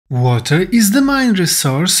Water is the main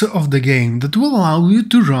resource of the game that will allow you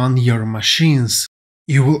to run your machines.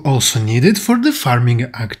 You will also need it for the farming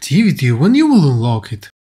activity when you will unlock it.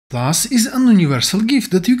 Plus is an universal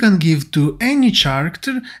gift that you can give to any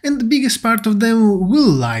character and the biggest part of them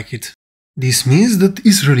will like it. This means that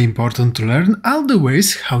it's really important to learn all the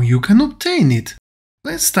ways how you can obtain it.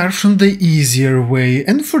 Let's start from the easier way,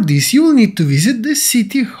 and for this you will need to visit the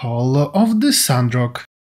city hall of the Sandrock,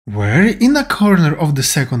 where in a corner of the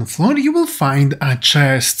second floor you will find a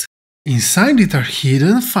chest. Inside it are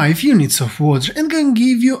hidden 5 units of water and can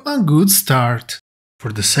give you a good start.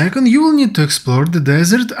 For the second you will need to explore the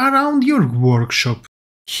desert around your workshop.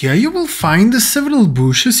 Here you will find several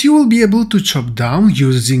bushes you will be able to chop down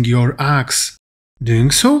using your axe.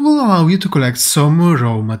 Doing so will allow you to collect some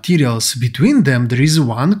raw materials. Between them there is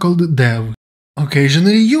one called Dev.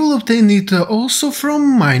 Occasionally you will obtain it also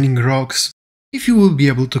from mining rocks. If you will be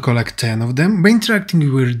able to collect 10 of them by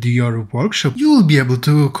interacting with your workshop, you will be able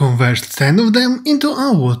to convert 10 of them into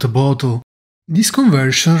a water bottle. This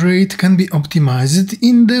conversion rate can be optimized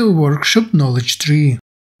in the workshop knowledge tree,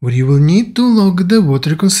 where you will need to log the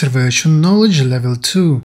water conservation knowledge level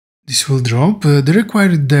 2. This will drop the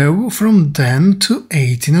required Dev from 10 to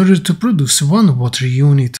 8 in order to produce one water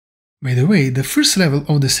unit. By the way, the first level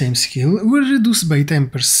of the same skill will reduce by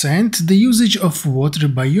 10% the usage of water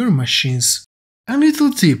by your machines. A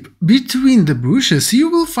little tip, between the bushes you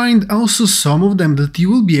will find also some of them that you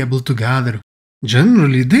will be able to gather.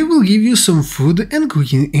 Generally they will give you some food and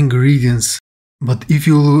cooking ingredients. But if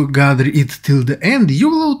you will gather it till the end you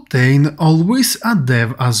will obtain always a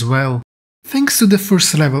Dev as well. Thanks to the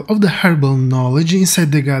first level of the herbal knowledge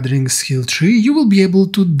inside the gathering skill tree, you will be able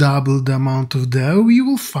to double the amount of Dev you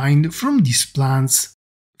will find from these plants.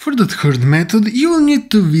 For the third method, you will need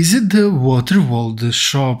to visit the Water World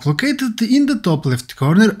shop located in the top left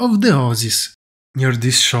corner of the Oasis. Near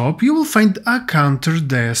this shop, you will find a counter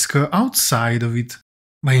desk outside of it.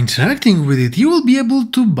 By interacting with it, you will be able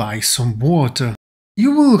to buy some water.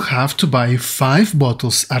 You will have to buy 5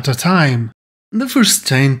 bottles at a time. The first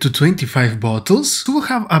 10 to 25 bottles will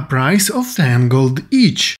have a price of 10 gold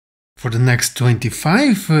each. For the next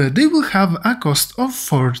 25, they will have a cost of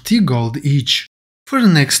 40 gold each. For the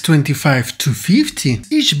next 25 to 50,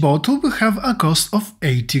 each bottle will have a cost of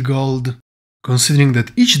 80 gold. Considering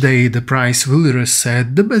that each day the price will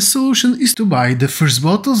reset, the best solution is to buy the first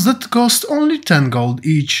bottles that cost only 10 gold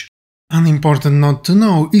each. An important note to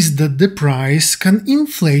know is that the price can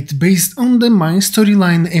inflate based on the main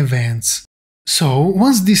storyline events. So,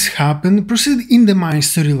 once this happens, proceed in the main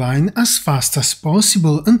storyline as fast as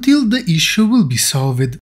possible until the issue will be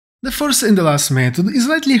solved. The fourth and the last method is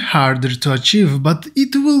slightly harder to achieve, but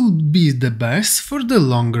it will be the best for the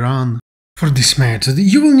long run. For this method,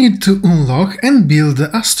 you will need to unlock and build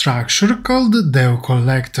a structure called Dev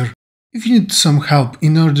Collector. If you need some help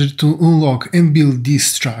in order to unlock and build this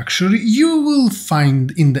structure, you will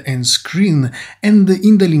find in the end screen and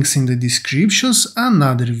in the links in the descriptions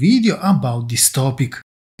another video about this topic.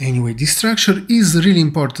 Anyway, this structure is really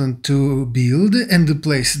important to build and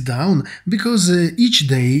place down because each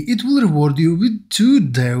day it will reward you with 2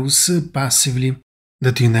 devs passively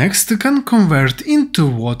that you next can convert into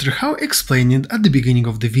water, how explained at the beginning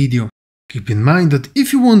of the video. Keep in mind that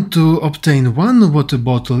if you want to obtain 1 water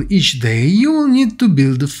bottle each day, you will need to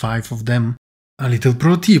build 5 of them. A little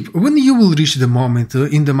pro tip, when you will reach the moment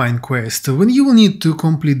in the main quest when you will need to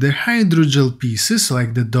complete the hydrogel pieces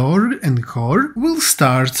like the door and core, will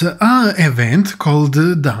start an event called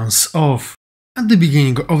Dance Off. At the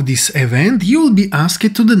beginning of this event, you will be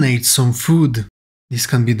asked to donate some food. This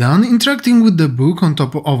can be done interacting with the book on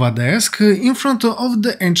top of a desk in front of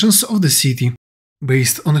the entrance of the city.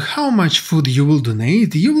 Based on how much food you will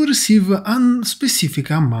donate, you will receive a specific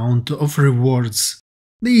amount of rewards.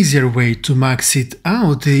 The easier way to max it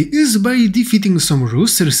out is by defeating some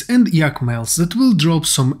roosters and yakmels that will drop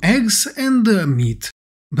some eggs and meat.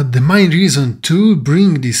 But the main reason to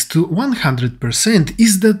bring this to 100%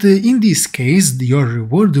 is that in this case your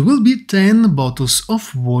reward will be 10 bottles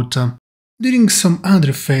of water. During some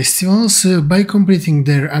other festivals, by completing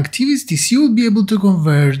their activities, you will be able to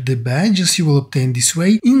convert the badges you will obtain this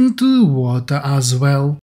way into water as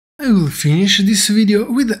well. I will finish this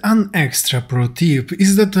video with an extra pro tip,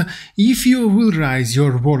 is that if you will raise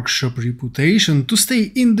your workshop reputation to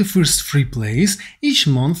stay in the first free place, each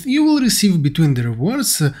month you will receive between the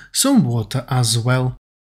rewards some water as well.